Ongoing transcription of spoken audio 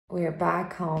We are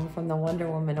back home from the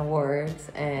Wonder Woman Awards,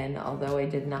 and although I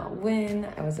did not win,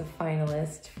 I was a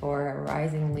finalist for a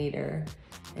rising leader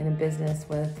in a business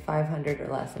with 500 or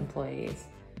less employees.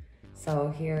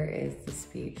 So here is the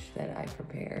speech that I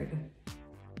prepared.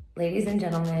 Ladies and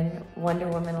gentlemen, Wonder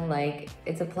Woman alike,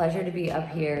 it's a pleasure to be up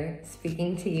here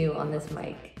speaking to you on this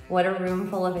mic. What a room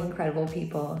full of incredible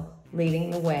people leading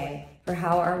the way for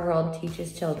how our world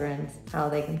teaches children how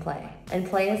they can play. And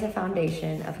play is a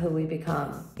foundation of who we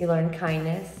become. You learn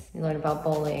kindness, you learn about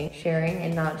bullying, sharing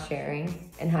and not sharing,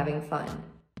 and having fun.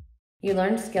 You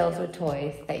learn skills with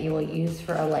toys that you will use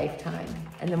for a lifetime.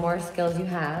 And the more skills you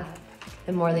have,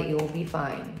 the more that you will be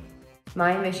fine.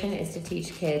 My mission is to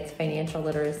teach kids financial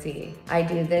literacy. I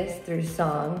do this through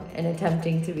song and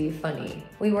attempting to be funny.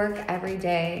 We work every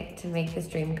day to make this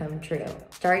dream come true.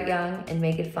 Start young and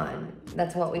make it fun.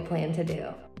 That's what we plan to do.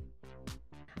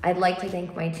 I'd like to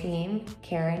thank my team,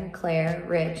 Karen, Claire,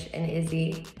 Rich, and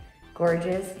Izzy,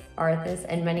 Gorgeous, Arthas,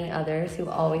 and many others who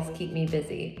always keep me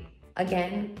busy.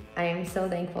 Again, I am so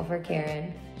thankful for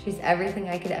Karen. She's everything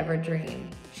I could ever dream.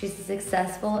 She's a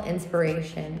successful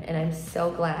inspiration, and I'm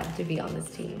so glad to be on this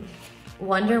team.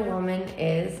 Wonder Woman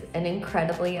is an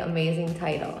incredibly amazing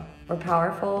title. We're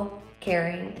powerful,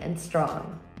 caring, and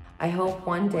strong. I hope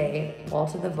one day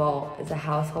Walter the Vault is a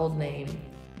household name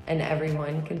and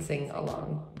everyone can sing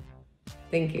along.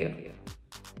 Thank you.